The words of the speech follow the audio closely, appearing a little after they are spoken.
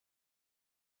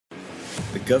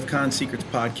The GovCon Secrets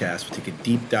podcast will take a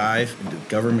deep dive into the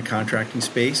government contracting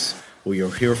space, where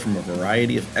you'll hear from a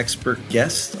variety of expert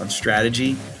guests on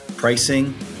strategy,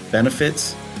 pricing,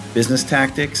 benefits, business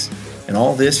tactics, and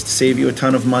all this to save you a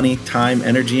ton of money, time,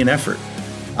 energy, and effort.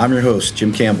 I'm your host,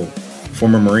 Jim Campbell,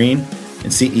 former Marine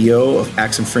and CEO of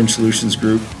Axum Fringe Solutions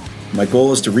Group. My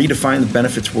goal is to redefine the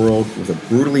benefits world with a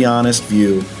brutally honest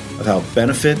view of how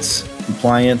benefits,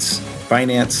 compliance,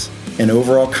 finance, and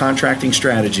overall contracting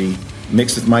strategy,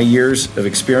 mixed with my years of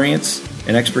experience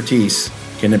and expertise,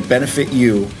 can benefit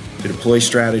you to deploy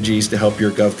strategies to help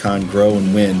your GovCon grow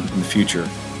and win in the future,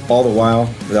 all the while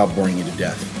without boring you to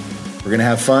death. We're going to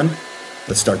have fun.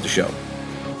 Let's start the show.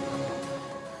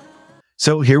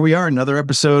 So here we are, another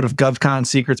episode of GovCon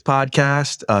Secrets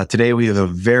podcast. Today we have a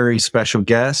very special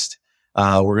guest.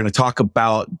 We're going to talk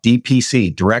about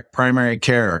DPC, direct primary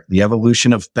care, the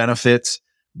evolution of benefits,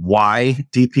 why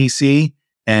DPC,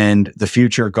 and the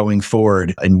future going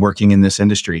forward and working in this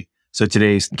industry. So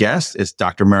today's guest is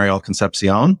Dr. Maryal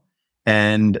Concepcion,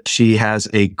 and she has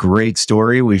a great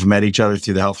story. We've met each other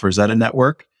through the Health Rosetta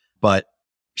Network, but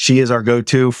she is our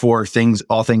go-to for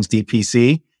all things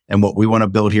DPC and what we want to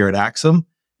build here at Axum,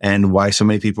 and why so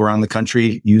many people around the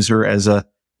country use her as a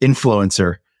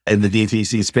influencer in the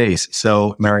DPC space.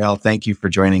 So Maryal, thank you for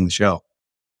joining the show.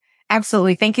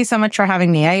 Absolutely. Thank you so much for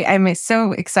having me. I'm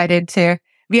so excited to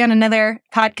be on another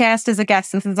podcast as a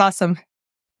guest. This is awesome.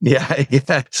 Yeah.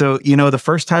 So, the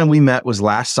first time we met was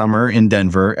last summer in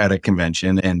Denver at a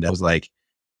convention. And I was like,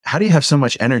 how do you have so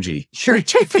much energy? You're a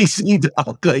JPC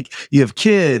doc. Like, you have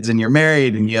kids and you're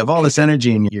married and you have all this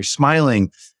energy and you're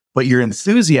smiling, but your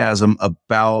enthusiasm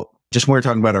about just when we're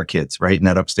talking about our kids, right? In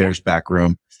that upstairs back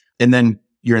room. And then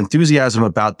your enthusiasm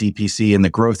about DPC and the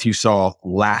growth you saw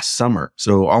last summer.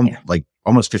 So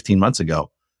almost 15 months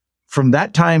ago. From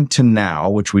that time to now,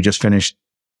 which we just finished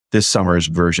this summer's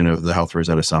version of the Health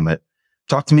Rosetta Summit,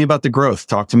 talk to me about the growth.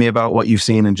 Talk to me about what you've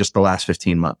seen in just the last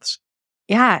 15 months.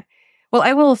 Yeah. Well,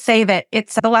 I will say that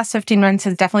the last 15 months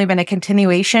has definitely been a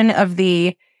continuation of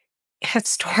the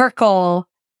historical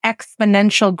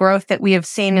exponential growth that we have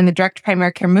seen in the direct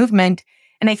primary care movement.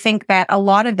 And I think that a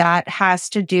lot of that has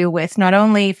to do with not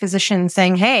only physicians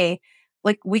saying, hey,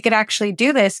 we could actually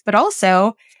do this, but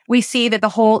also we see that the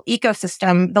whole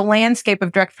ecosystem, the landscape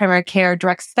of direct primary care,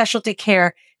 direct specialty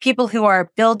care, people who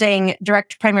are building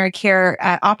direct primary care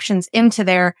options into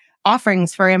their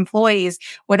offerings for employees,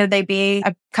 whether they be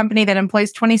a company that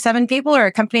employs 27 people or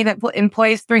a company that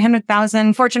employs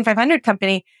 300,000 Fortune 500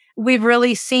 company, we've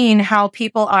really seen how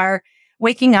people are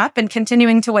waking up and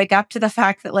continuing to wake up to the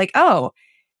fact that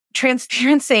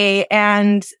transparency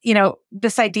and,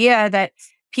 this idea that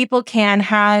people can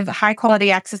have high quality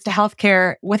access to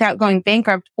healthcare without going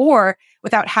bankrupt or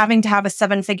without having to have a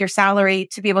 7-figure salary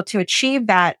to be able to achieve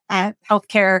that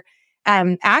healthcare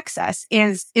access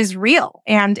is real,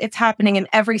 and it's happening in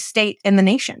every state in the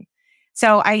nation.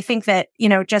 So I think that,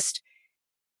 just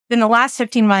in the last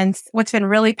 15 months, what's been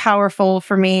really powerful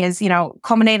for me is,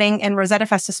 culminating in Rosetta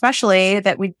Fest, especially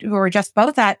that we were just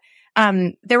both at,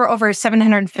 there were over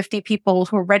 750 people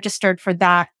who were registered for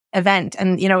that event.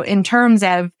 And, in terms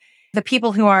of the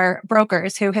people who are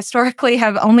brokers who historically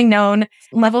have only known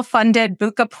level funded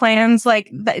BUCA plans,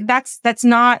 that's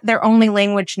not their only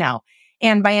language now.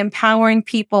 And by empowering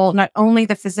people, not only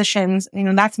the physicians,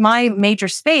 that's my major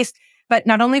space, but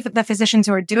not only the physicians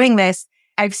who are doing this,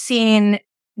 I've seen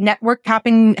network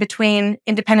tapping between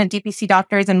independent DPC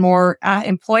doctors and more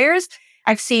employers.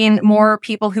 I've seen more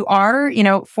people who are,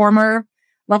 former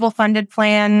level funded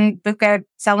plan, BUCA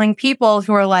selling people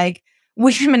who are like,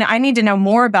 wait a minute, I need to know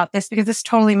more about this because this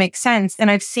totally makes sense.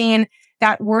 And I've seen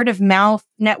that word of mouth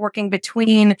networking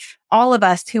between all of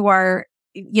us who are,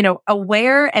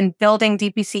 aware and building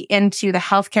DPC into the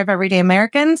healthcare of everyday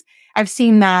Americans. I've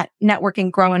seen that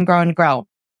networking grow and grow and grow.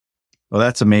 Well,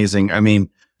 that's amazing. I mean,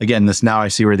 again, now I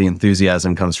see where the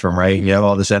enthusiasm comes from, right? You have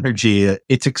all this energy.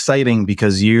 It's exciting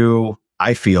because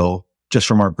I feel, just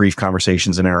from our brief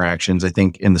conversations and interactions, I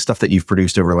think in the stuff that you've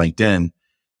produced over LinkedIn,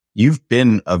 you've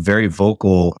been a very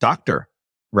vocal doctor,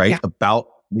 right? Yeah. About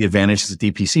the advantages of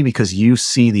DPC because you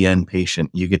see the end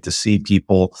patient. You get to see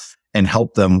people and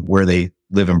help them where they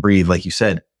live and breathe. Like you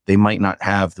said, they might not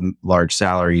have the large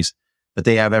salaries, but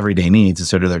they have everyday needs and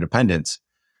so do their dependents.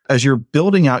 As you're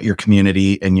building out your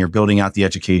community and you're building out the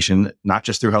education, not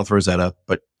just through Health Rosetta,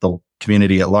 but the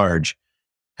community at large,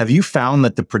 have you found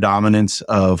that the predominance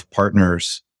of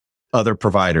partners, other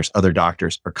providers, other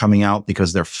doctors are coming out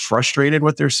because they're frustrated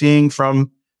what they're seeing from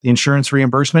the insurance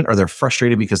reimbursement, or they're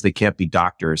frustrated because they can't be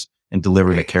doctors and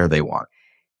deliver the care they want?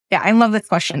 Yeah, I love this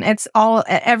question. It's all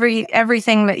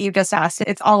everything that you just asked.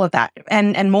 It's all of that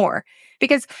and more.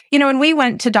 Because, when we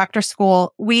went to doctor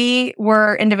school, we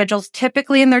were individuals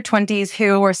typically in their 20s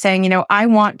who were saying, I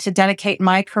want to dedicate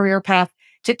my career path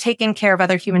to taking care of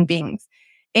other human beings.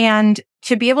 And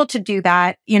to be able to do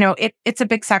that, it's a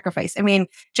big sacrifice. I mean,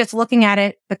 just looking at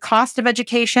it, the cost of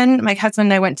education, my husband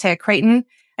and I went to Creighton.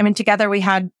 I mean, together we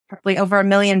had probably over $1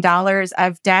 million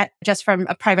of debt just from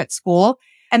a private school.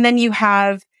 And then you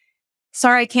have,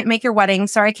 sorry, I can't make your wedding.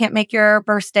 Sorry, I can't make your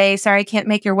birthday. Sorry, I can't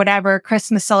make your whatever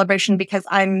Christmas celebration because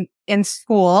I'm in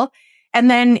school. And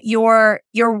then you're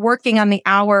working on the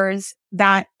hours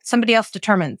that somebody else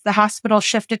determines. The hospital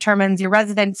shift determines, your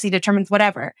residency determines,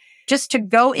 whatever. Just to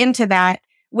go into that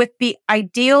with the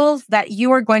ideals that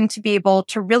you are going to be able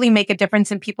to really make a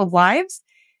difference in people's lives.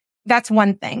 That's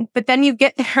one thing. But then you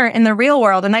get there in the real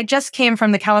world. And I just came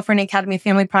from the California Academy of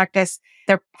Family Practice,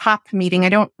 their POP meeting. I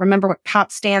don't remember what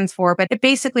POP stands for, but it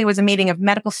basically was a meeting of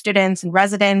medical students and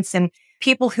residents and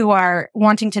people who are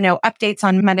wanting to know updates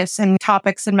on medicine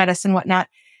topics and medicine, whatnot.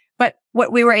 But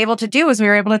what we were able to do is we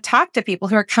were able to talk to people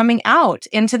who are coming out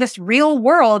into this real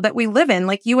world that we live in,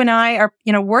 like you and I are,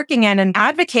 working in and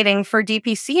advocating for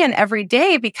DPC in every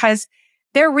day because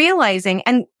they're realizing,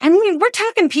 and I mean, we're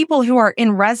talking people who are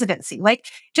in residency. Like,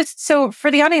 just so for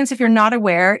the audience, if you're not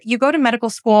aware, you go to medical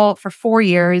school for 4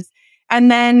 years, and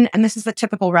this is the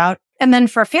typical route. And then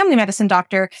for a family medicine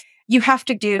doctor, you have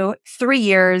to do 3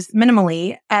 years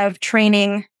minimally of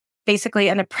training, basically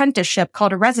an apprenticeship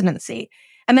called a residency.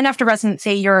 And then after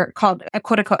residency, you're called a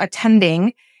quote unquote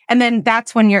attending. And then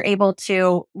that's when you're able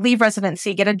to leave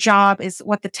residency, get a job is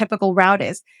what the typical route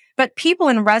is. But people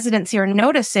in residency are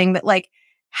noticing that, like,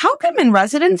 how come in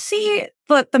residency,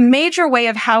 the major way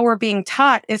of how we're being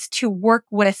taught is to work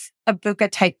with a buca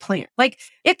type plant? Like,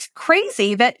 it's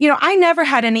crazy that, I never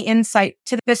had any insight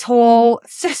to this whole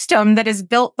system that is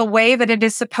built the way that it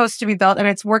is supposed to be built, and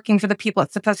it's working for the people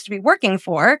it's supposed to be working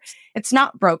for. It's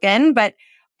not broken. But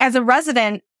as a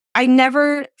resident, I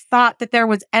never thought that there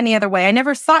was any other way. I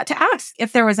never thought to ask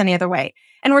if there was any other way.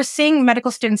 And we're seeing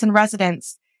medical students and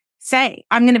residents say,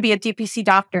 I'm going to be a DPC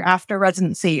doctor after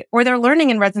residency, or they're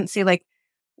learning in residency, like,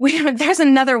 there's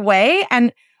another way.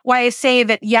 And why I say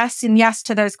that yes and yes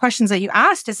to those questions that you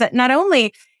asked is that not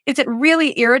only is it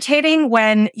really irritating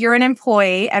when you're an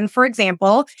employee, and for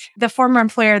example, the former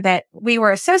employer that we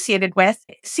were associated with,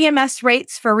 CMS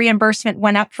rates for reimbursement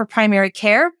went up for primary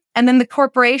care. And then the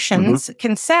corporations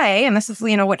can say, and this is,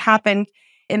 what happened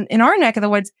in our neck of the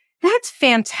woods, that's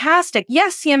fantastic.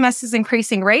 Yes, CMS is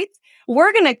increasing rates.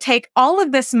 We're going to take all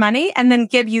of this money and then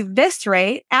give you this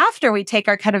rate after we take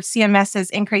our cut of CMS's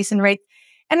increase in rates.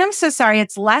 And I'm so sorry,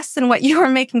 it's less than what you were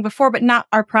making before, but not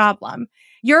our problem.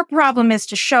 Your problem is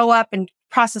to show up and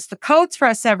process the codes for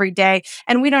us every day.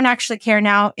 And we don't actually care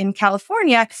now in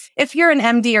California. If you're an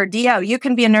MD or DO, you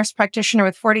can be a nurse practitioner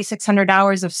with 4,600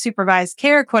 hours of supervised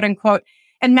care, quote unquote.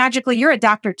 And magically, you're a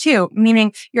doctor too,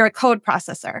 meaning you're a code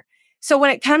processor. So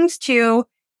when it comes to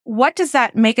what does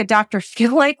that make a doctor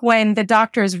feel like when the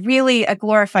doctor is really a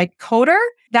glorified coder?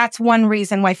 That's one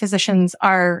reason why physicians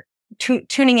are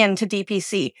tuning in to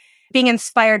DPC, being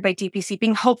inspired by DPC,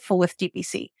 being hopeful with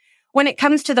DPC. When it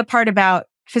comes to the part about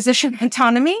physician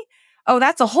autonomy,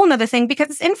 that's a whole nother thing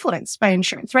because it's influenced by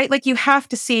insurance, right? Like, you have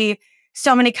to see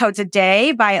so many codes a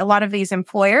day by a lot of these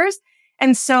employers.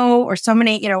 And so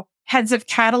many, heads of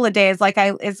cattle a day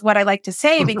is what I like to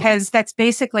say, because that's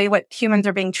basically what humans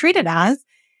are being treated as.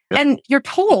 And you're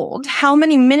told how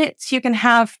many minutes you can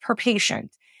have per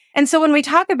patient. And so when we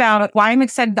talk about why I'm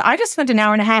excited, I just spent an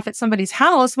hour and a half at somebody's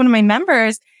house, one of my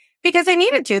members, because I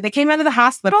needed to. They came out of the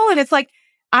hospital and it's like,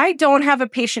 I don't have a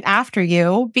patient after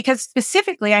you because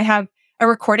specifically I have a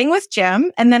recording with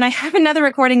Jim. And then I have another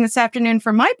recording this afternoon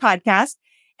for my podcast.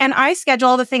 And I schedule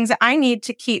all the things that I need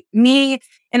to keep me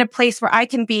in a place where I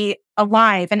can be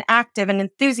alive and active and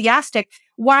enthusiastic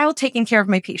while taking care of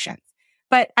my patients.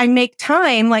 But I make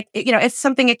time, like, if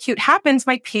something acute happens,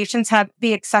 my patients have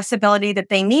the accessibility that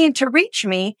they need to reach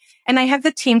me. And I have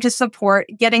the team to support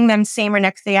getting them same or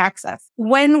next day access.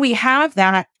 When we have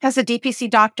that as a DPC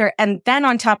doctor, and then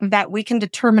on top of that, we can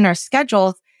determine our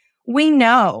schedules. We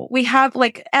know we have,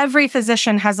 like, every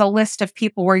physician has a list of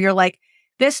people where you're like,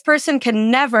 this person can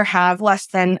never have less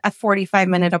than a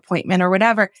 45-minute appointment or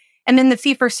whatever. And in the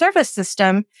fee-for-service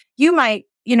system, you might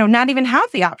not even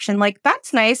have the option. Like,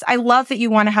 that's nice. I love that you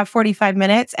want to have 45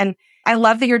 minutes. And I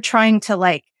love that you're trying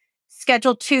to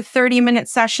schedule 2 30-minute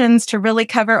sessions to really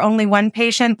cover only one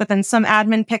patient, but then some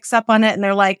admin picks up on it and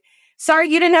they're like, sorry,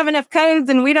 you didn't have enough codes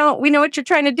and we know what you're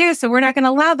trying to do. So we're not going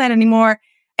to allow that anymore.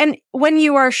 And when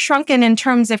you are shrunken in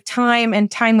terms of time and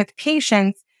time with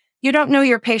patients, you don't know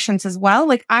your patients as well.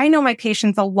 Like I know my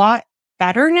patients a lot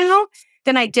better now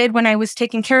than I did when I was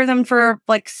taking care of them for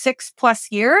like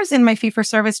 6+ years in my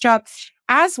fee-for-service job,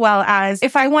 as well as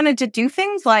if I wanted to do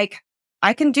things like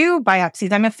I can do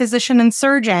biopsies. I'm a physician and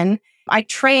surgeon. I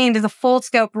trained as a full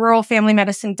scope rural family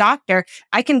medicine doctor.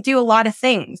 I can do a lot of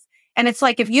things. And it's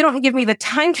like, if you don't give me the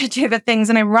time to do the things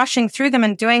and I'm rushing through them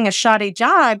and doing a shoddy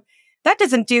job, that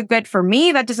doesn't do good for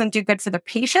me. That doesn't do good for the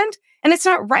patient. And it's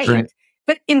not right.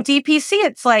 But in DPC,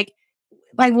 it's like,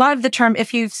 I love the term,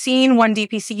 if you've seen one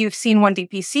DPC, you've seen one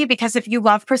DPC, because if you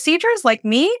love procedures like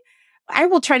me, I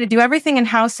will try to do everything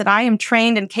in-house that I am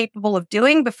trained and capable of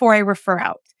doing before I refer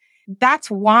out. That's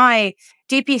why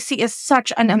DPC is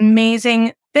such an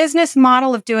amazing business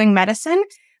model of doing medicine,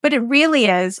 but it really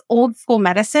is old school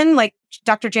medicine. Like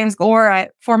Dr. James Gore, a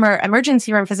former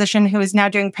emergency room physician who is now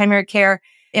doing primary care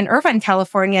in Irvine,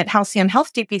 California at Halcyon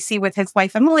Health DPC with his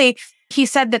wife, Emily, he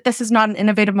said that this is not an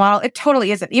innovative model. It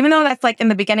totally isn't. Even though that's like in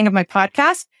the beginning of my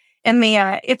podcast and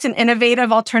it's an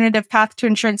innovative alternative path to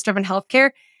insurance-driven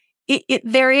healthcare.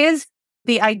 There is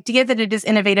the idea that it is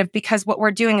innovative because what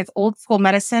we're doing is old school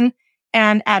medicine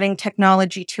and adding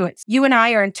technology to it. You and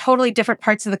I are in totally different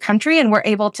parts of the country and we're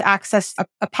able to access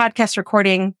a podcast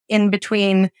recording in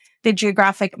between the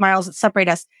geographic miles that separate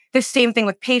us. The same thing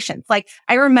with patients. Like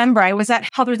I remember I was at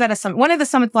Health Rosetta Summit, one of the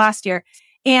summits last year,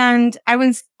 and I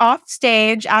was off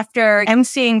stage after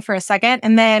emceeing for a second.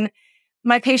 And then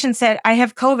my patient said, I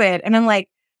have COVID. And I'm like,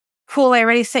 cool, I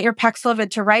already sent your Paxlovid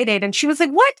to Rite Aid. And she was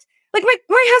like, what? Like my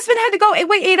husband had to go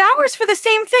wait 8 hours for the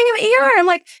same thing in the ER. I'm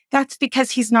like, that's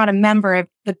because he's not a member of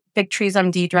the Big Trees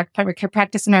MD direct primary care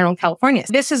practice in Maryal, California.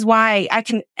 This is why I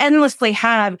can endlessly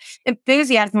have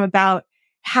enthusiasm about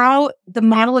how the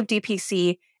model of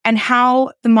DPC and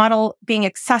how the model being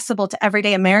accessible to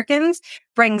everyday Americans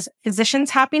brings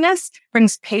physicians happiness,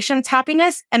 brings patients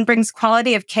happiness, and brings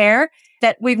quality of care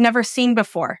that we've never seen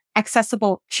before,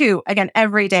 accessible to, again,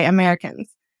 everyday Americans.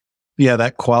 Yeah,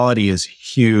 that quality is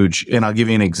huge. And I'll give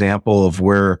you an example of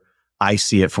where I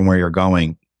see it from where you're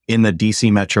going. In the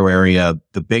DC metro area,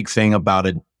 the big thing about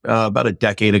a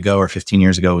decade ago or 15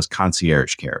 years ago was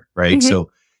concierge care, right? Mm-hmm.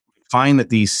 So find that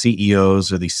these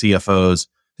CEOs or these CFOs,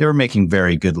 they were making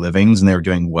very good livings and they were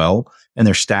doing well. And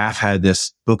their staff had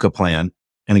this BUCA plan.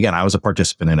 And again, I was a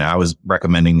participant in it. I was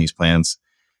recommending these plans.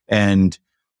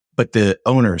 But the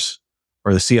owners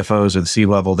or the CFOs or the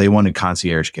C-level, they wanted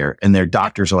concierge care. And their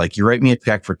doctors are like, you write me a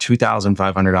check for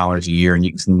 $2,500 a year and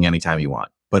you can see me anytime you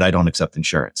want, but I don't accept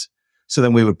insurance. So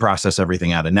then we would process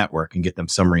everything out of network and get them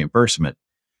some reimbursement.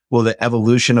 Well, the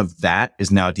evolution of that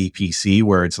is now DPC,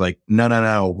 where it's like,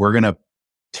 no, we're going to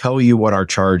tell you what our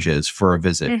charge is for a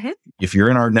visit. Mm-hmm. If you're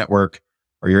in our network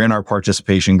or you're in our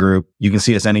participation group, you can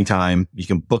see us anytime. You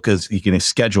can book us, you can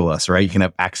schedule us, right? You can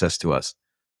have access to us.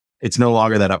 It's no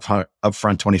longer that upfront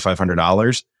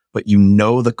 $2,500, but you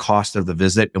know the cost of the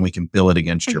visit and we can bill it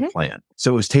against mm-hmm. your plan.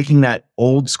 So it was taking that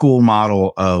old school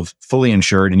model of fully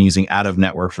insured and using out of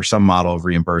network for some model of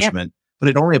reimbursement, but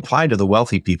it only applied to the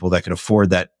wealthy people that could afford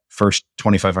that first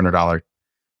 $2,500.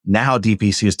 Now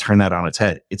DPC has turned that on its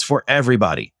head. It's for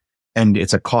everybody. And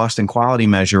it's a cost and quality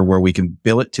measure where we can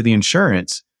bill it to the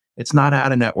insurance. It's not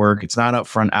out of network. It's not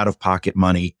upfront out of pocket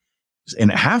money.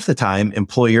 And half the time,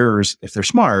 employers, if they're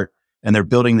smart and they're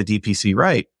building the DPC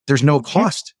right, there's no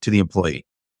cost to the employee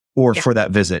or for that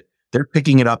visit. They're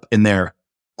picking it up in their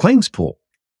claims pool.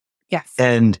 Yes.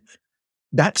 And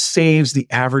that saves the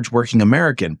average working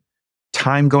American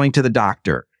time going to the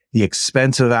doctor, the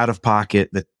expense of out of pocket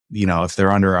that, you know, if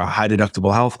they're under a high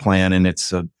deductible health plan and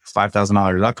it's a $5,000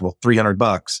 deductible,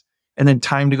 $300, and then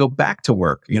time to go back to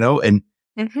work, you know, and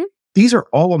these are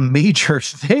all major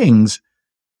things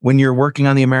when you're working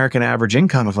on the American average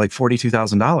income of like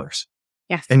 $42,000.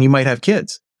 Yes. And you might have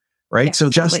kids, right? Yes, so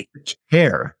just totally.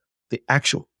 care, the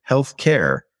actual health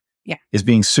care is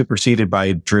being superseded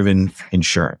by driven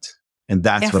insurance. And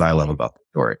that's what I love about the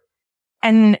story.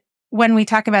 And when we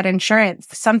talk about insurance,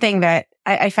 something that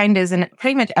I find is in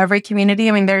pretty much every community.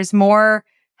 I mean, there's more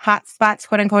hotspots,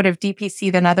 quote unquote, of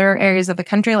DPC than other areas of the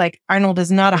country. Like Arnold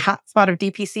is not a hotspot of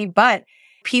DPC, but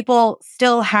people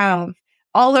still have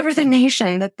all over the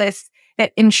nation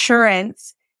that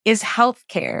insurance is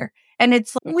healthcare. And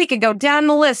we could go down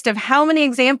the list of how many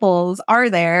examples are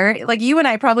there. Like you and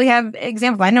I probably have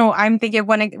examples. I know I'm thinking of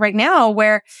one right now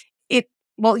where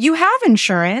you have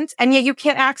insurance and yet you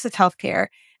can't access healthcare.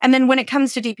 And then when it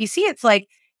comes to DPC, it's like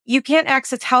you can't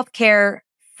access healthcare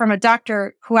from a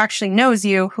doctor who actually knows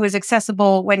you, who is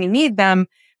accessible when you need them,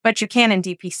 but you can in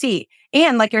DPC.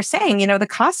 And like you're saying, you know, the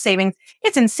cost savings,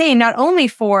 it's insane, not only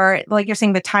for, like you're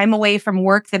saying, the time away from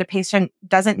work that a patient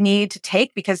doesn't need to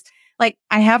take, because Like,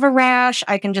 I have a rash.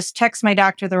 I can just text my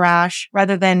doctor the rash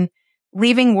rather than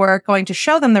leaving work, going to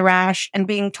show them the rash and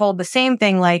being told the same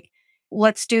thing, like,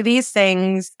 let's do these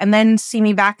things and then see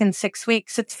me back in 6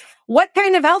 weeks. It's what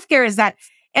kind of healthcare is that?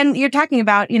 And you're talking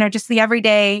about, just the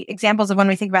everyday examples of when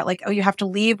we think about like, oh, you have to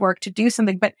leave work to do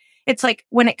something. But it's like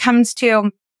when it comes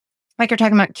to, like you're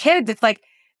talking about kids, it's like,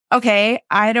 okay,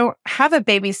 I don't have a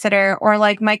babysitter, or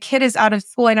like my kid is out of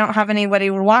school. I don't have anybody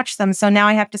to watch them. So now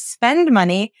I have to spend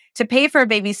money to pay for a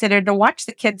babysitter to watch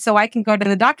the kids so I can go to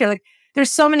the doctor. Like, there's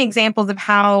so many examples of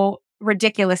how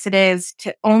ridiculous it is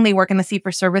to only work in the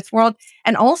fee-for-service world.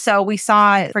 And also we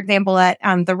saw, for example, at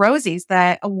the Rosies,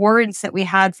 the awards that we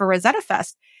had for Rosetta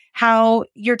Fest, how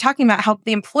you're talking about how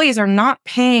the employees are not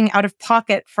paying out of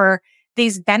pocket for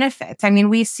these benefits. I mean,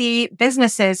 we see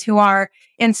businesses who are,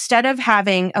 instead of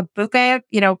having a buca,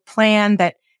 plan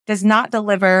that does not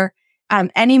deliver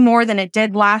any more than it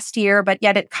did last year, but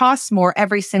yet it costs more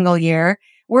every single year.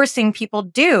 We're seeing people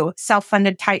do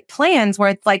self-funded type plans where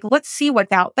it's like, let's see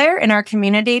what's out there in our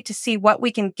community to see what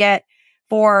we can get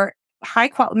for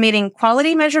meeting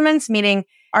quality measurements, meeting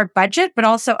our budget, but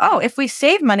also, if we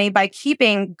save money by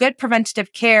keeping good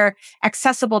preventative care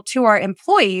accessible to our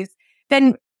employees,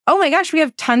 then oh my gosh, we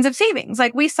have tons of savings.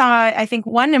 Like we saw, I think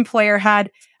one employer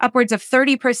had upwards of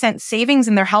 30% savings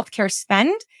in their healthcare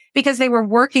spend because they were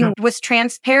working with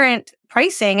transparent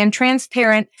pricing and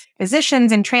transparent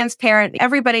physicians and transparent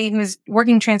everybody who's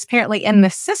working transparently in the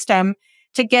system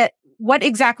to get what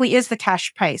exactly is the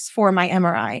cash price for my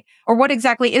MRI, or what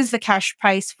exactly is the cash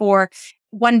price for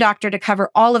one doctor to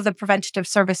cover all of the preventative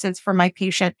services for my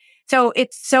patient. So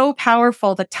it's so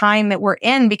powerful, the time that we're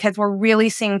in, because we're really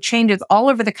seeing changes all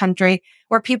over the country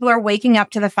where people are waking up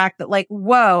to the fact that like,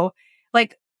 whoa,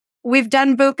 like we've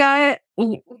done buca.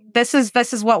 This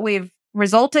is what we've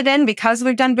resulted in because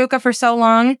we've done buca for so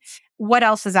long. What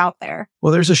else is out there?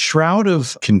 Well, there's a shroud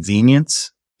of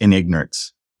convenience and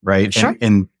ignorance, right? Sure.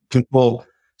 And people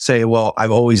say, well,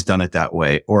 I've always done it that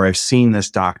way, or I've seen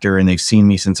this doctor and they've seen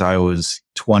me since I was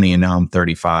 20 and now I'm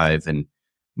 35 and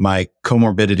my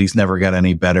comorbidities never got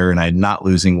any better and I'm not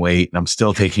losing weight and I'm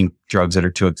still taking drugs that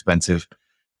are too expensive.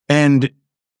 And,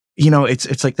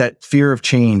 it's like that fear of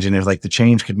change. And it's like the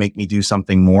change could make me do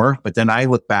something more. But then I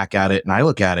look back at it and I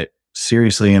look at it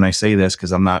seriously. And I say this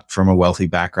because I'm not from a wealthy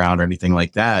background or anything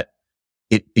like that.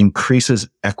 It increases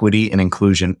equity and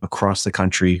inclusion across the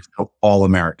country for all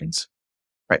Americans.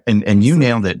 Right. And you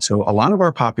nailed it. So a lot of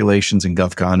our populations in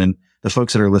GovCon, and the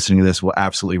folks that are listening to this will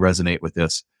absolutely resonate with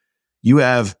this. You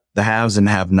have the haves and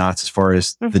have-nots as far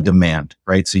as the demand,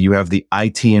 right? So you have the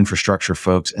IT infrastructure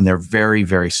folks, and they're very,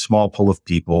 very small pool of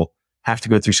people, have to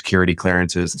go through security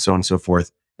clearances and so on and so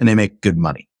forth, and they make good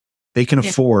money. They can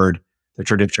afford the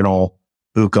traditional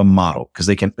buca model because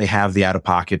they have the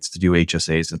out-of-pockets to do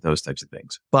HSAs and those types of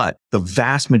things. But the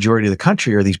vast majority of the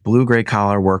country are these blue, gray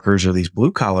collar workers or these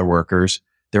blue collar workers.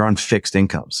 They're on fixed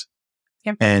incomes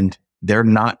and they're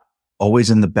not always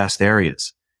in the best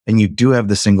areas. And you do have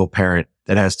the single parent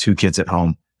that has 2 kids at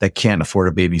home that can't afford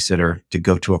a babysitter to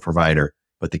go to a provider,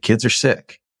 but the kids are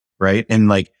sick, right? And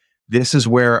like, this is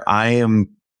where I am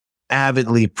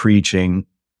avidly preaching,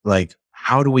 like,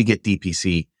 how do we get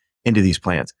DPC into these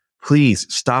plans?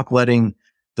 Please stop letting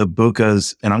the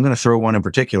bucas, and I'm going to throw one in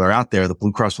particular out there, the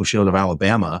Blue Cross Blue Shield of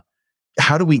Alabama.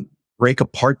 How do we break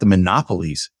apart the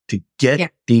monopolies to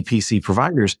get DPC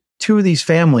providers to these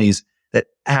families that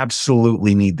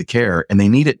absolutely need the care, and they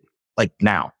need it like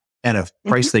now at a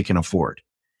price they can afford?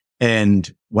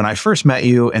 And when I first met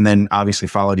you, and then obviously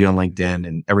followed you on LinkedIn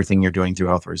and everything you're doing through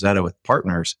Health Rosetta with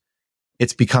partners,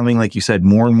 it's becoming, like you said,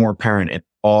 more and more apparent in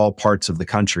all parts of the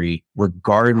country,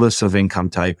 regardless of income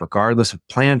type, regardless of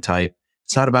plan type.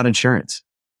 It's not about insurance.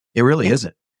 It really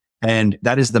isn't. And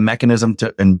that is the mechanism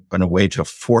to, and a way to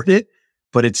afford it.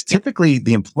 But it's typically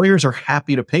the employers are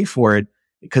happy to pay for it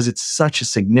because it's such a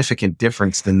significant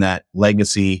difference than that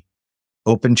legacy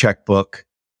open checkbook.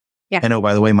 And oh,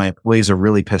 by the way, my employees are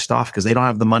really pissed off because they don't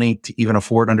have the money to even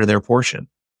afford under their portion.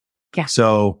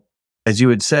 So as you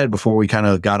had said before we kind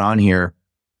of got on here,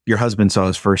 your husband saw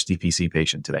his first DPC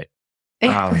patient today.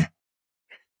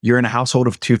 You're in a household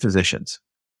of 2 physicians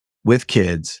with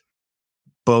kids,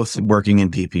 both working in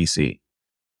DPC.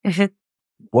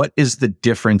 What is the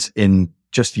difference in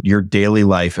just your daily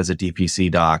life as a DPC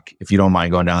doc, if you don't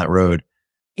mind going down that road,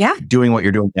 doing what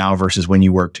you're doing now versus when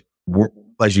you worked,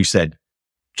 as you said,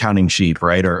 counting sheep,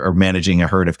 right? Or managing a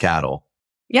herd of cattle?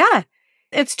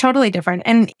 It's totally different.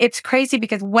 And it's crazy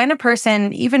because when a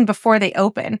person, even before they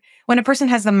open, when a person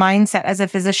has the mindset as a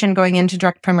physician going into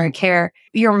direct primary care,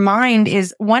 your mind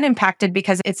is impacted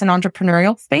because it's an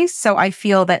entrepreneurial space. So I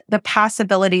feel that the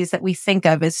possibilities that we think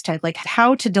of is to like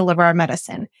how to deliver our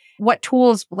medicine, what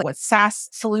tools, what SaaS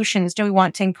solutions do we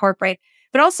want to incorporate,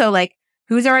 but also like,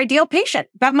 who's our ideal patient?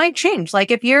 That might change.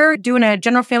 Like if you're doing a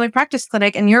general family practice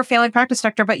clinic and you're a family practice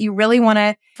doctor, but you really want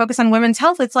to focus on women's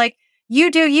health, it's like, you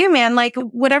do you, man. Like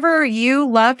whatever you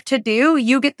love to do,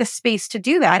 you get the space to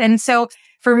do that. And so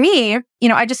for me,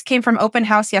 I just came from open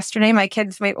house yesterday. My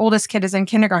oldest kid is in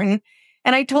kindergarten.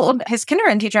 And I told his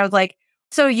kindergarten teacher, I was like,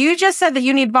 so you just said that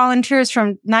you need volunteers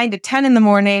from 9 to 10 in the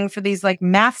morning for these like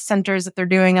math centers that they're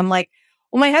doing. I'm like,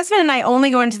 well, my husband and I only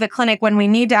go into the clinic when we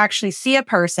need to actually see a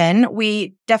person.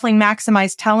 We definitely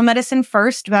maximize telemedicine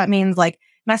first. That means like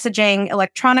messaging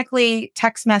electronically,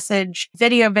 text message,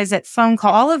 video visit, phone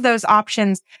call, all of those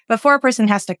options before a person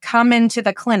has to come into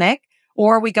the clinic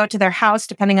or we go to their house,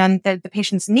 depending on the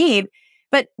patient's need.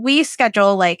 But we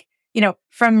schedule like,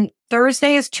 from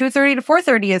Thursdays, 2:30 to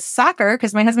 4:30 is soccer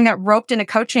because my husband got roped into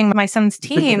coaching my son's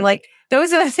team. Like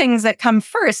those are the things that come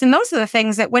first. And those are the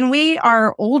things that when we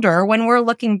are older, when we're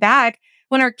looking back,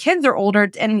 when our kids are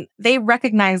older and they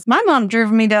recognize my mom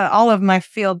drove me to all of my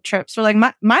field trips, or like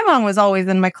my mom was always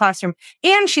in my classroom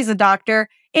and she's a doctor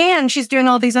and she's doing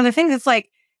all these other things. It's like,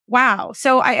 wow.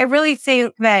 So I really say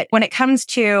that when it comes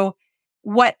to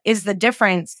what is the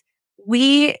difference,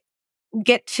 we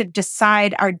get to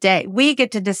decide our day. We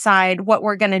get to decide what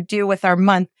we're going to do with our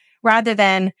month rather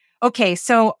than, okay,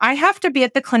 so I have to be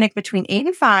at the clinic between 8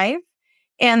 and 5.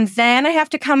 And then I have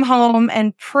to come home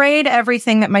and pray to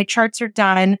everything that my charts are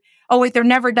done. Oh, wait, they're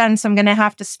never done. So I'm going to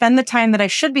have to spend the time that I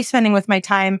should be spending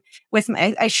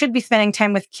I should be spending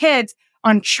time with kids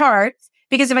on charts,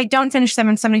 because if I don't finish them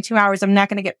in 72 hours, I'm not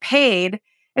going to get paid.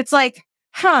 It's like,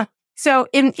 So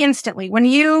instantly, when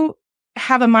you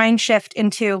have a mind shift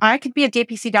into, I could be a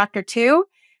DPC doctor too,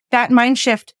 that mind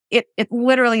shift, it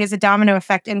literally is a domino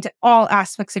effect into all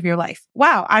aspects of your life.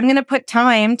 Wow, I'm going to put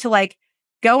time to like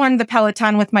go on the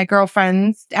Peloton with my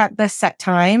girlfriends at this set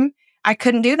time. I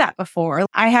couldn't do that before.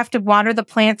 I have to water the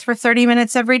plants for 30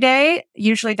 minutes every day.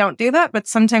 Usually don't do that, but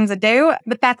sometimes I do.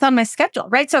 But that's on my schedule,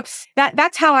 right? So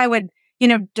that's how I would,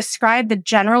 describe the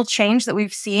general change that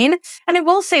we've seen. And I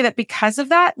will say that because of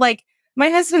that, like my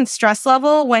husband's stress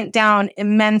level went down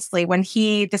immensely when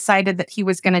he decided that he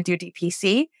was going to do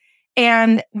DPC.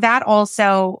 And that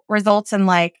also results in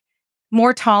like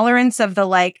more tolerance of the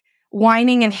like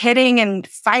whining and hitting and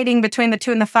fighting between the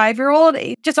 2 and the 5-year-old.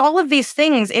 Just all of these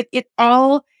things, it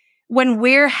all, when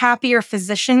we're happier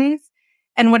physicians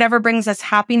and whatever brings us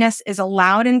happiness is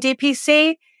allowed in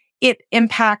DPC, it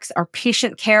impacts our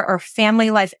patient care, our family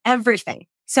life, everything.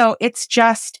 So it's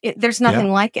just, there's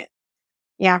nothing like it.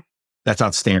 Yeah. That's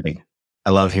outstanding. I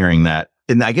love hearing that.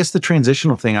 And I guess the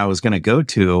transitional thing I was going to go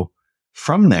to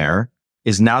from there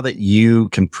is, now that you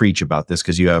can preach about this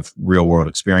because you have real world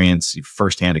experience,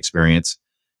 firsthand experience,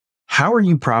 how are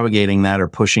you propagating that or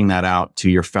pushing that out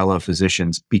to your fellow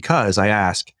physicians? Because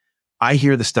I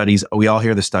hear the studies, we all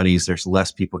hear the studies, there's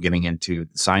less people getting into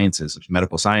the sciences,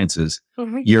 medical sciences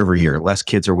year over year. Less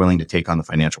kids are willing to take on the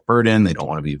financial burden. They don't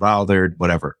want to be bothered,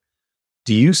 whatever.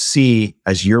 Do you see,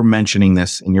 as you're mentioning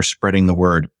this and you're spreading the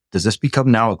word, does this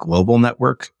become now a global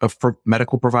network of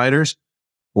medical providers,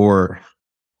 or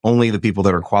only the people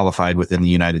that are qualified within the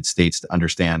United States to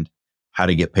understand how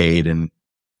to get paid and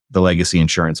the legacy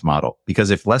insurance model?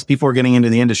 Because if less people are getting into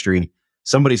the industry,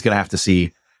 somebody's going to have to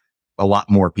see a lot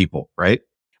more people, right?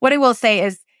 What I will say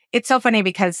is, it's so funny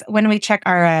because when we check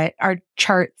our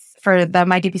charts for the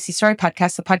My DPC Story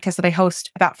podcast, the podcast that I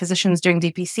host about physicians doing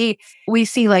DPC, we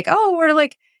see like, oh, we're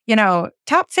like,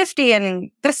 top 50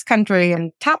 in this country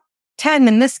and top 10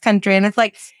 in this country. And it's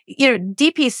like,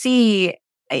 DPC,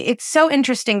 it's so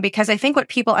interesting because I think what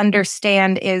people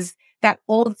understand is that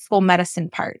old school medicine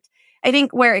part. I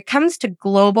think where it comes to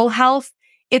global health,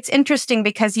 it's interesting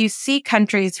because you see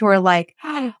countries who are like,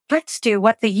 oh, let's do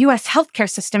what the US healthcare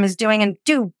system is doing and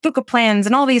do buccal plans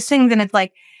and all these things. And it's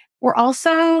like, we're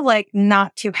also like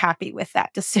not too happy with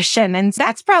that decision. And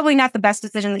that's probably not the best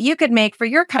decision that you could make for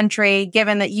your country,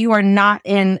 given that you are not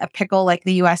in a pickle like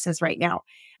the US is right now.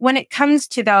 When it comes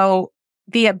to, though,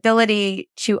 the ability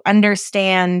to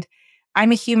understand,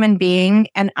 I'm a human being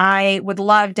and I would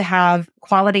love to have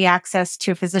quality access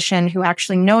to a physician who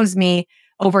actually knows me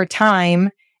over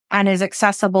time and is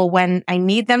accessible when I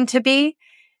need them to be.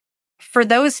 For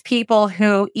those people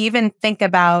who even think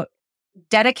about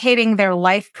dedicating their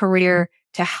life career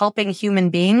to helping human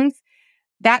beings,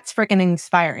 that's freaking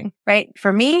inspiring, right?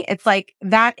 For me, it's like,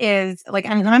 that is like,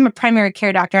 I'm a primary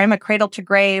care doctor. I'm a cradle to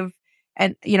grave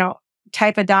and,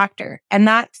 type of doctor. And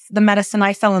that's the medicine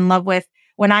I fell in love with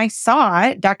when I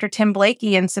saw Dr. Tim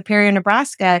Blakey in Superior,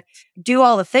 Nebraska do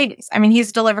all the things. I mean,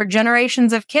 he's delivered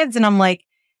generations of kids, and I'm like,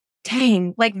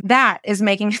 dang, like that is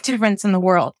making a difference in the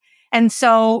world. And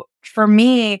so for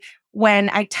me, when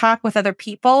I talk with other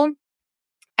people,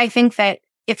 I think that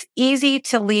it's easy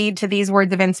to lead to these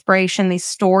words of inspiration, these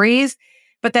stories.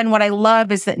 But then what I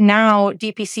love is that now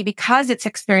DPC, because it's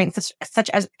experienced such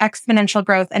as exponential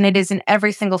growth, and it is in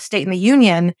every single state in the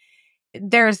union,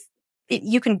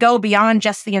 you can go beyond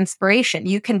just the inspiration.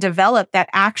 You can develop that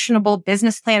actionable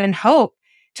business plan and hope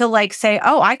to like say,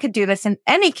 oh, I could do this in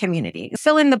any community.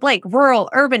 Fill in the blank, rural,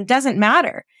 urban, doesn't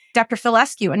matter. Dr. Phil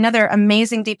Eskew, another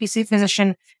amazing DPC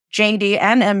physician, JD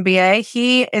and MBA.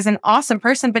 He is an awesome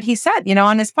person, but he said,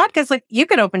 on his podcast, like, you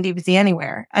could open DPC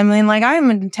anywhere. I mean, like, I'm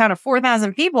in a town of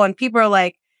 4,000 people, and people are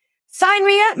like, sign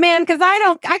me up, man, because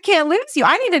I can't lose you.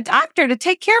 I need a doctor to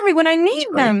take care of me when I need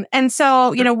them. And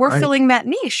so, we're filling that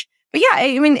niche. But yeah,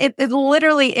 I mean, it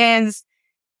literally is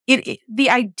the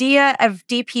idea of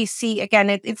DPC, again,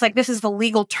 it's like, this is the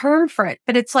legal term for it,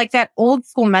 but it's like that old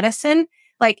school medicine.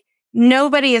 Like,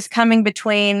 nobody is coming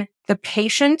between the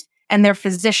patient and their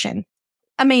physician.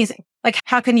 Amazing. Like,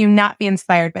 how can you not be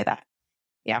inspired by that?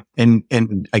 Yeah.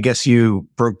 And I guess you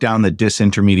broke down the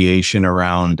disintermediation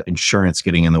around insurance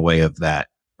getting in the way of that,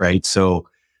 right? So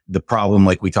the problem,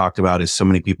 like we talked about, is so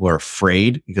many people are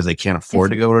afraid because they can't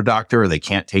afford to go to a doctor, or they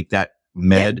can't take that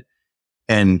med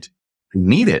and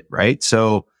need it, right?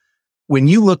 So when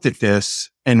you looked at this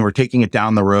and we're taking it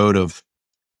down the road of,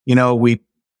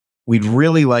 we'd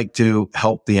really like to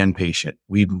help the end patient.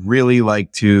 We'd really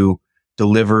like to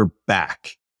deliver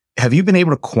back. Have you been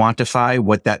able to quantify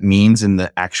what that means in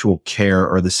the actual care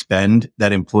or the spend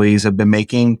that employees have been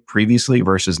making previously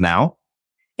versus now?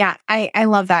 Yeah, I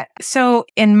love that. So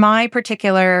in my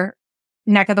particular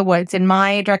neck of the woods, in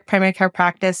my direct primary care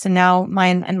practice, and now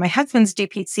mine and my husband's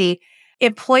DPC,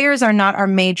 employers are not our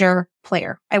major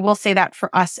player. I will say that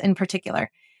for us in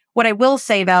particular. What I will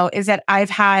say, though, is that I've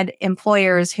had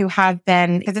employers who have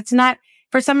been, because it's not,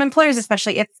 for some employers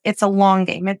especially, it's a long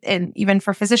game. And even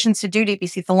for physicians to do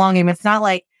DPC, it's a long game. It's not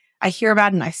like I hear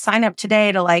about it and I sign up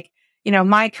today to like,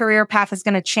 my career path is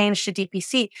going to change to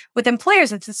DPC. With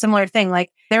employers, it's a similar thing.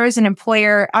 Like, there is an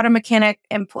employer, auto mechanic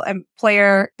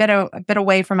employer, a bit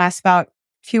away from us, about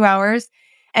 2 hours.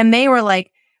 And they were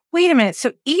like, wait a minute.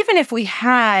 So even if we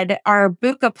had our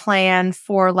BUCA plan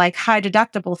for like high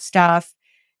deductible stuff,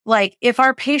 like if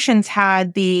our patients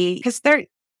had because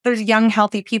there's young,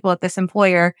 healthy people at this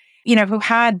employer, who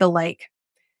had the like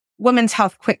women's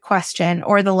health quick question,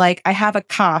 or the like, I have a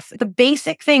cough, the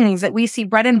basic things that we see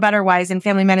bread and butter wise in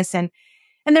family medicine.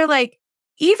 And they're like,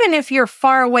 even if you're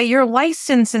far away, you're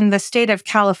licensed in the state of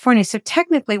California. So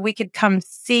technically we could come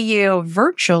see you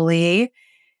virtually.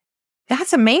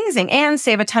 That's amazing. And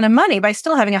save a ton of money by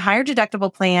still having a higher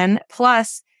deductible plan.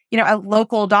 Plus, a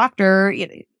local doctor,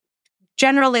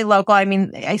 generally local. I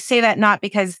mean, I say that not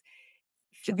because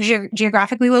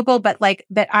geographically local, but like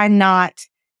that I'm not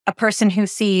a person who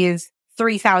sees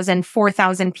 3,000,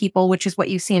 4,000 people, which is what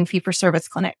you see in fee-for-service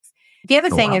clinics. The other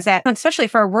thing is that, especially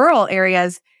for rural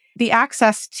areas, the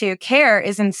access to care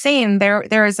is insane.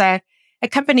 There is a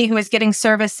company who is getting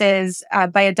services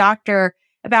by a doctor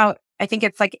about, I think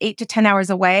it's like 8 to 10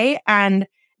 hours away. And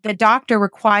the doctor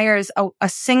requires a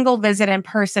single visit in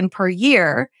person per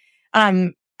year.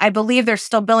 I believe they're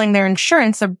still billing their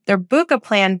insurance, their BUCA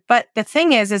plan. But the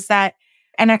thing is that,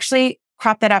 and actually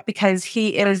crop that out because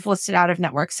he is listed out of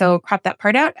network. So crop that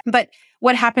part out. But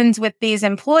what happens with these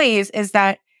employees is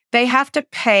that they have to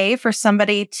pay for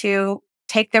somebody to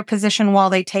take their position while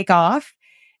they take off,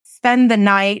 spend the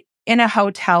night in a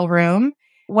hotel room,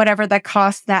 whatever the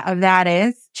cost of that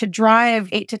is, to drive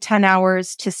 8 to 10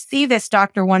 hours to see this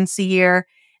doctor once a year,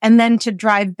 and then to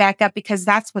drive back up because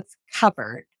that's what's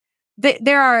covered.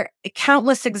 There are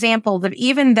countless examples of,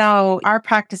 even though our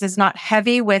practice is not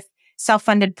heavy with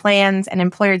self-funded plans and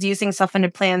employers using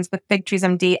self-funded plans with Big Trees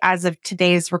MD as of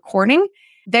today's recording,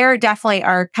 there definitely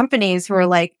are companies who are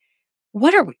like,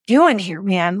 what are we doing here,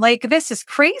 man? Like, this is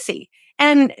crazy.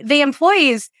 And the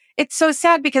employees, it's so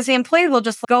sad because the employee will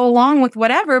just go along with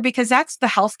whatever because that's the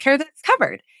healthcare that's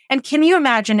covered. And can you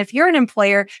imagine if you're an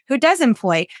employer who does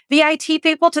employ the IT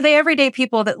people to the everyday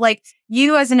people that, like,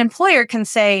 you as an employer can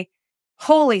say,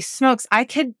 holy smokes, I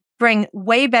could bring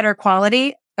way better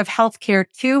quality of healthcare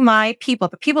to my people,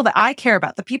 the people that I care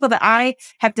about, the people that I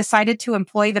have decided to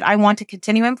employ, that I want to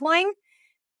continue employing,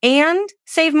 and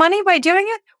save money by doing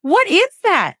it? What is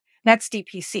that? That's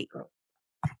DPC.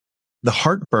 the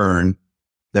heartburn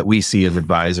that we see as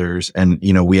advisors, and,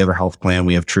 we have a health plan,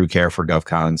 we have True Care for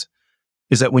GovCons,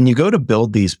 is that when you go to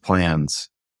build these plans,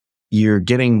 you're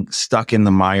getting stuck in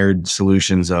the mired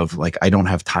solutions of like, I don't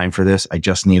have time for this. I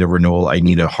just need a renewal. I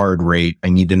need a hard rate. I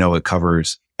need to know it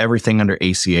covers everything under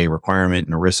ACA requirement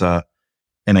and ERISA,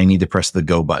 and I need to press the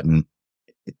go button.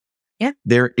 Yeah.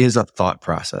 There is a thought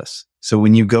process. So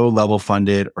when you go level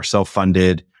funded or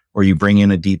self-funded, or you bring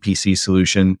in a DPC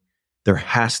solution, there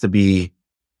has to be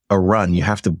a run. You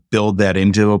have to build that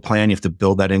into a plan. You have to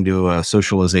build that into a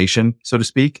socialization, so to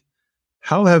speak.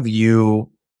 How have you,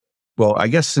 well, I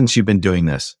guess since you've been doing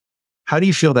this, how do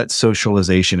you feel that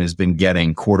socialization has been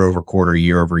getting quarter over quarter,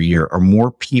 year over year? Are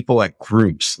more people at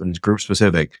groups, and group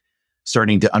specific,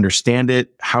 starting to understand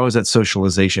it? How is that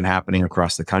socialization happening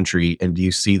across the country? And do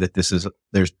you see that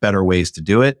there's better ways to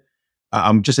do it?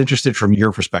 I'm just interested from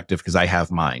your perspective because I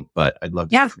have mine, but I'd love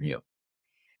to hear from you.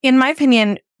 In my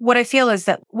opinion, what I feel is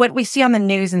that what we see on the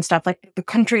news and stuff, like the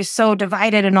country is so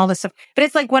divided and all this stuff. But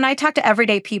it's like when I talk to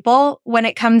everyday people, when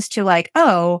it comes to like,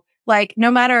 no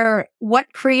matter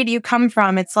what creed you come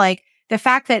from, it's like the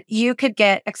fact that you could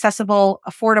get accessible,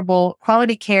 affordable,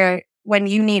 quality care when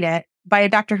you need it by a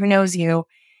doctor who knows you.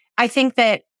 I think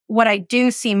that what I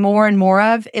do see more and more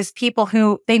of is people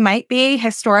who they might be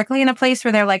historically in a place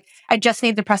where they're like, I just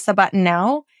need to press the button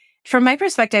now. From my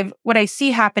perspective, what I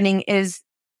see happening is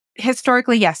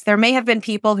historically, yes, there may have been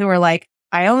people who are like,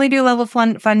 I only do level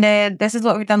funded. This is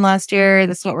what we've done last year.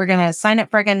 This is what we're going to sign up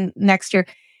for again next year.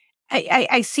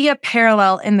 I see a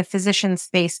parallel in the physician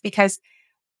space because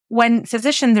when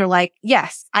physicians are like,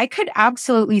 yes, I could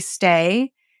absolutely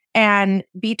stay and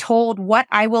be told what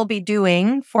I will be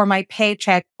doing for my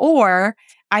paycheck, or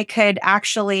I could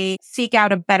actually seek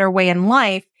out a better way in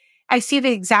life. I see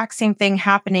the exact same thing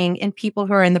happening in people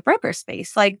who are in the broker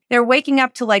space. Like they're waking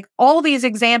up to like all these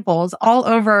examples all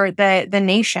over the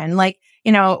nation. Like,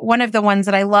 one of the ones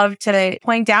that I love to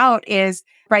point out is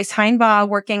Bryce Heinbaugh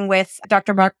working with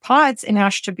Dr. Mark Potts in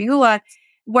Ashtabula,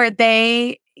 where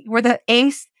they were the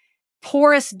eighth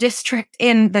poorest district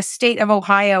in the state of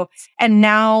Ohio. And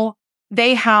now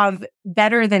they have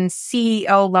better than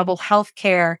CEO level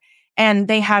healthcare, and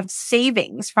they have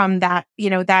savings from that,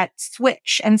 that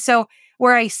switch. And so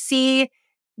where I see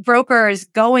brokers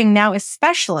going now,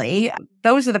 especially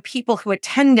those are the people who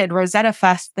attended Rosetta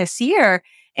Fest this year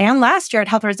and last year at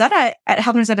Health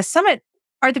Rosetta Summit,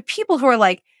 are the people who are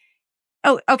like,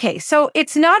 oh, okay. So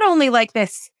it's not only like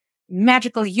this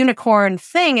magical unicorn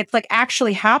thing. It's like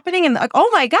actually happening. And like, oh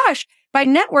my gosh, by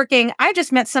networking, I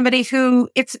just met somebody who's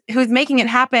making it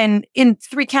happen in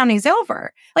 3 counties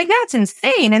over. Like that's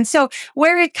insane. And so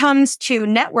where it comes to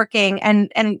networking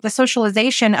and the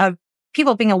socialization of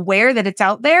people being aware that it's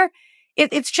out there,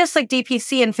 it's just like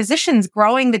DPC and physicians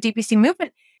growing the DPC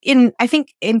movement. I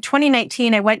think in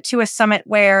 2019, I went to a summit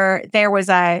where there was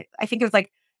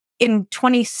in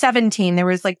 2017, there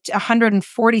was like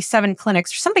 147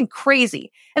 clinics or something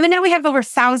crazy. And then now we have over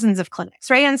thousands of clinics,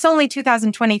 right? And it's only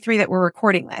 2023 that we're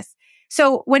recording this.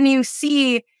 So when you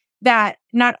see that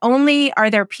not only are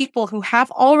there people who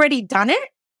have already done it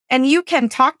and you can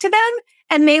talk to them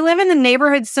and they live in a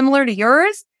neighborhood similar to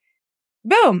yours,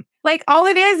 boom. Like all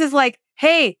it is like,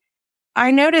 hey, I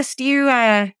noticed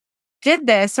you did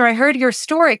this, or I heard your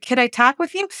story. Could I talk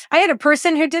with you? I had a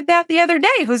person who did that the other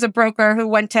day, who's a broker who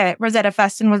went to Rosetta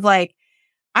Fest and was like,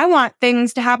 I want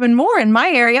things to happen more in my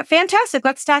area. Fantastic.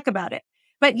 Let's talk about it.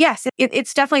 But yes,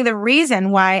 it's definitely the reason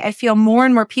why I feel more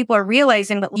and more people are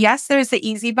realizing that yes, there's the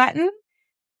easy button,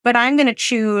 but I'm going to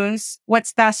choose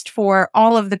what's best for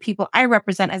all of the people I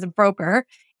represent as a broker.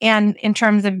 And in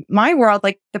terms of my world,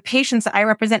 like the patients that I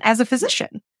represent as a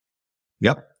physician.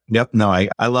 Yep. No,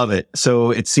 I love it.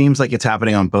 So it seems like it's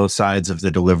happening on both sides of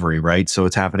the delivery, right? So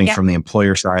it's happening from the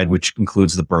employer side, which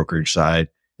includes the brokerage side.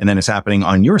 And then it's happening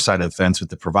on your side of the fence with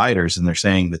the providers. And they're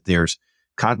saying that there's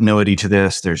continuity to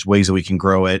this. There's ways that we can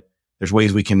grow it. There's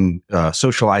ways we can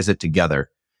socialize it together.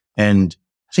 And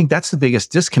I think that's the biggest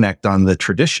disconnect on the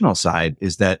traditional side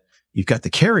is that you've got the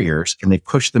carriers and they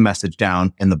push the message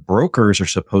down, and the brokers are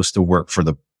supposed to work for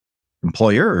the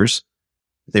employers.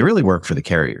 They really work for the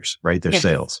carriers, right? They're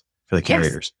sales for the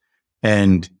carriers.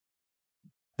 And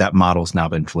that model's now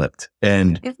been flipped.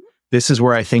 And this is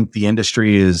where I think the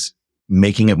industry is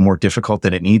making it more difficult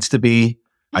than it needs to be.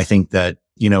 I think that,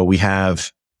 we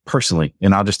have personally,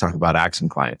 and I'll just talk about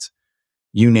Accent clients,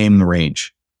 you name the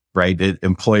range, right?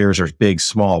 Employers are big,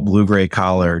 small, blue, gray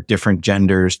collar, different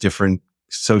genders, different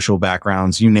social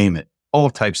backgrounds, you name it, all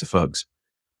types of folks.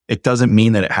 It doesn't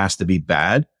mean that it has to be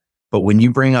bad, but when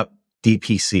you bring up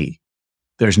DPC,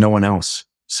 there's no one else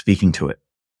speaking to it.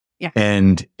 Yeah.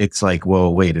 And it's like,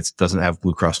 well, wait, it doesn't have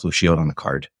Blue Cross Blue Shield on the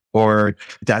card, or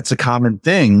that's a common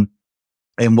thing.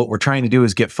 And what we're trying to do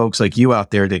is get folks like you out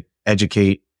there to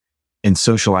educate and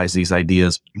socialize these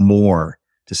ideas more,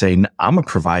 to say, I'm a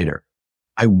provider.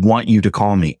 I want you to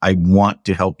call me. I want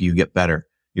to help you get better,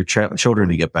 your children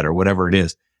to get better, whatever it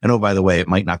is. And oh, by the way, it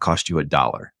might not cost you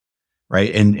 $1,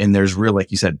 right? And there's real,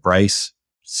 like you said, Bryce,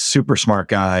 super smart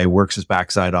guy, works his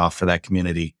backside off for that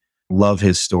community. Love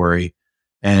his story.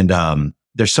 And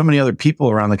there's so many other people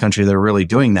around the country that are really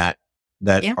doing that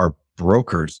are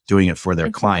brokers doing it for their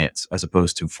clients as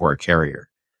opposed to for a carrier.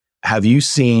 Have you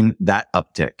seen that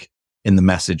uptick in the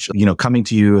message, coming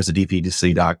to you as a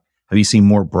DPC doc? Have you seen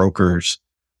more brokers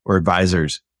or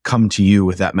advisors come to you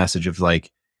with that message of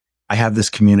like, I have this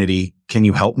community. Can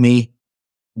you help me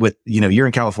with, you're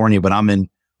in California, but I'm in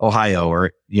Ohio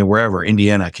or, wherever,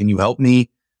 Indiana. Can you help me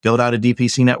build out a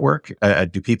DPC network?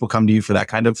 Do people come to you for that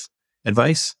kind of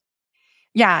advice?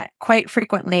 Yeah, quite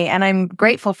frequently. And I'm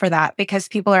grateful for that because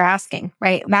people are asking,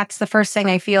 right? That's the first thing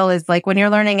I feel is like when you're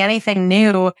learning anything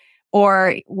new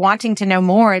or wanting to know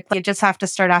more, it's like you just have to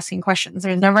start asking questions.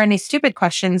 There's never any stupid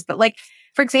questions. But like,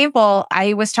 for example,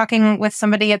 I was talking with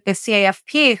somebody at the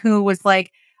CAFP who was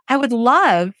like, I would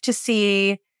love to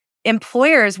see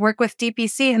employers work with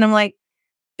DPC. And I'm like,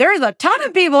 there's a ton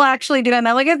of people actually doing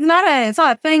that. Like, it's not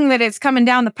a thing that is coming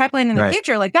down the pipeline in the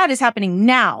future. Like that is happening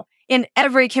now in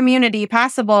every community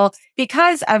possible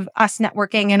because of us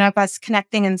networking and of us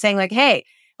connecting and saying like, hey,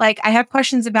 like I have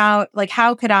questions about like,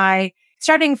 how could I,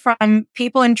 starting from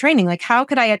people in training, like how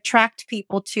could I attract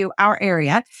people to our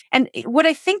area? And what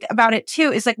I think about it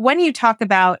too is like when you talk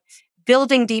about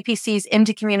building DPCs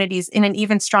into communities in an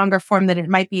even stronger form than it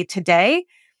might be today,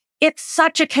 it's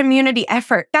such a community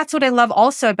effort. That's what I love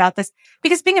also about this,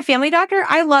 because being a family doctor,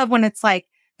 I love when it's like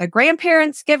the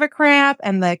grandparents give a crap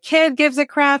and the kid gives a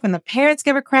crap and the parents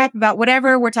give a crap about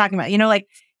whatever we're talking about, like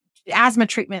asthma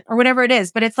treatment or whatever it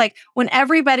is. But it's like when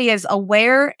everybody is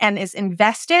aware and is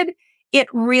invested, it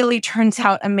really turns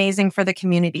out amazing for the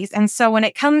communities. And so when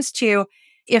it comes to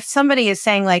if somebody is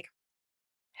saying like,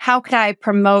 how could I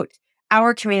promote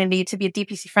our community to be a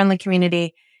DPC friendly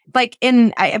community? Like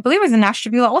I believe it was in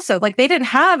Ashtabula also, like they didn't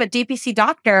have a DPC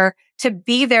doctor to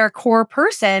be their core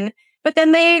person, but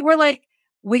then they were like,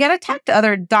 we got to talk to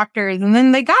other doctors. And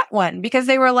then they got one because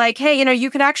they were like, hey,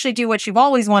 you could actually do what you've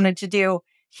always wanted to do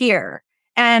here.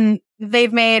 And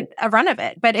they've made a run of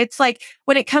it. But it's like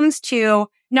when it comes to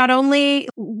not only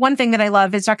one thing that I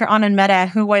love is Dr. Anand Mehta,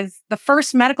 who was the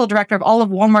first medical director of all of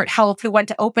Walmart Health, who went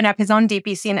to open up his own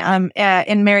DPC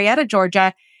in Marietta,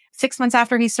 Georgia, 6 months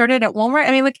after he started at Walmart.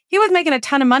 I mean, like he was making a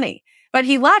ton of money, but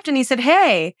he left and he said,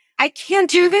 hey, I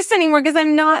can't do this anymore because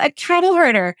I'm not a cattle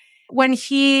herder. When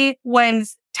he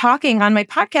was talking on my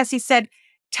podcast, he said,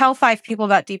 tell 5 people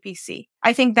about DPC.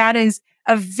 I think that is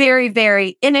a very,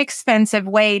 very inexpensive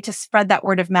way to spread that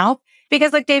word of mouth.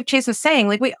 Because like Dave Chase was saying,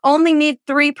 like we only need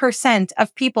 3%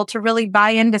 of people to really buy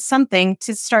into something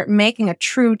to start making a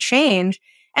true change.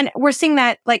 And we're seeing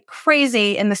that like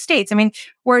crazy in the States. I mean,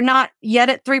 we're not yet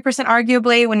at 3%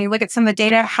 arguably when you look at some of the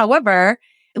data. However,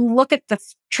 look at the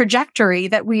trajectory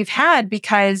that we've had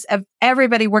because of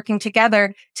everybody working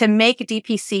together to make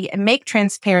DPC and make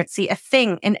transparency a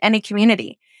thing in any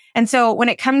community. And so when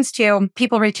it comes to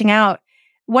people reaching out,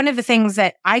 one of the things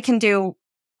that I can do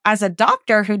as a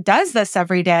doctor who does this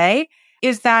every day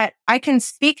is that I can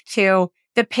speak to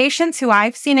the patients who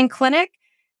I've seen in clinic,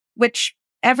 which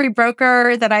every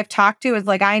broker that I've talked to is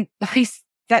like,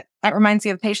 that reminds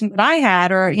me of a patient that I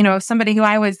had, or, somebody who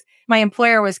my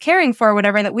employer was caring for or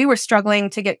whatever, that we were struggling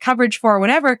to get coverage for or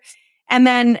whatever. And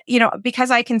then, because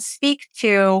I can speak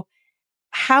to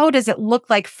how does it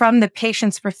look like from the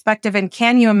patient's perspective? And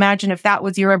can you imagine if that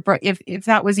was if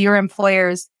that was your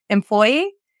employer's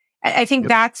employee? I think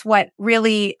that's what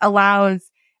really allows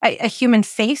a human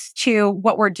face to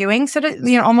what we're doing. So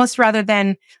to, almost rather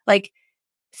than like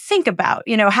think about,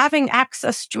 having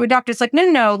access to a doctor, it's like,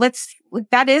 no,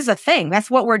 that is a thing. That's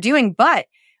what we're doing. But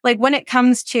like when it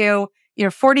comes to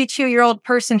your 42-year-old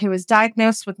person who is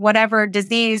diagnosed with whatever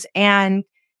disease, and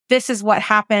this is what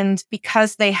happened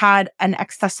because they had an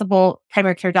accessible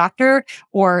primary care doctor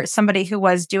or somebody who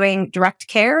was doing direct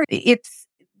care,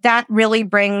 that really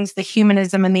brings the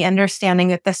humanism and the understanding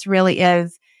that this really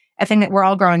is a thing that we're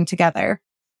all growing together.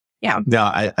 Yeah.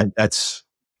 Yeah. That's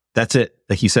it.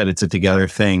 Like you said, it's a together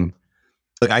thing.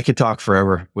 Look, I could talk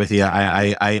forever with you.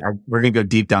 We're going to go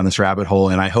deep down this rabbit hole,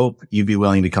 and I hope you'd be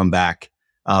willing to come back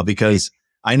because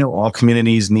I know all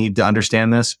communities need to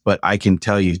understand this, but I can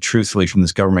tell you truthfully from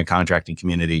this government contracting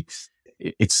community,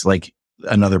 it's like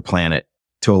another planet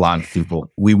to a lot of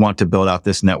people. We want to build out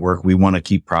this network. We want to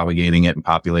keep propagating it and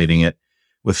populating it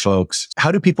with folks.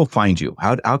 How do people find you?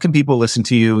 How can people listen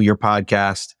to you, your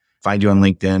podcast, find you on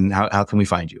LinkedIn? How can we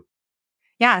find you?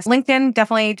 Yes, LinkedIn,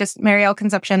 definitely just Maryal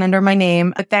Concepcion under my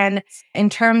name. But then in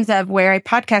terms of where I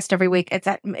podcast every week,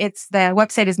 it's the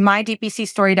website is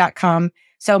mydpcstory.com.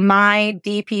 So my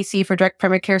DPC for direct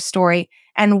primary care story.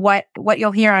 And what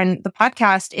you'll hear on the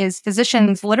podcast is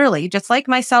physicians literally, just like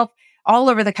myself, all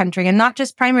over the country, and not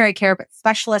just primary care, but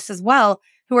specialists as well,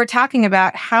 who are talking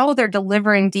about how they're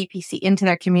delivering DPC into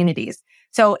their communities.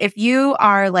 So if you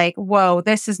are like, whoa,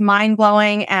 this is mind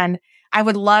blowing, and I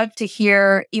would love to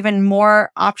hear even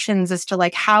more options as to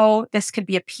like how this could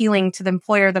be appealing to the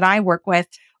employer that I work with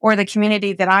or the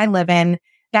community that I live in,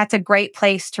 that's a great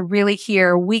place to really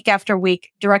hear week after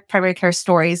week direct primary care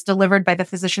stories delivered by the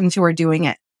physicians who are doing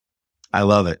it. I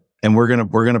love it. And we're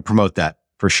going to promote that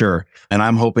for sure. And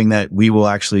I'm hoping that we will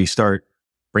actually start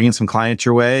bringing some clients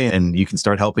your way, and you can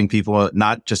start helping people,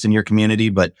 not just in your community,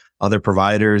 but other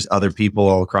providers, other people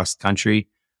all across the country.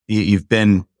 You've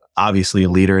been obviously a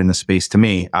leader in the space to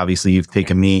me. Obviously, you've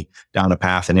taken me down a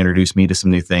path and introduced me to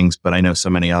some new things, but I know so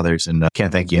many others, and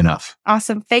can't thank you enough.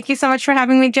 Awesome. Thank you so much for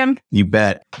having me, Jim. You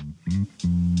bet.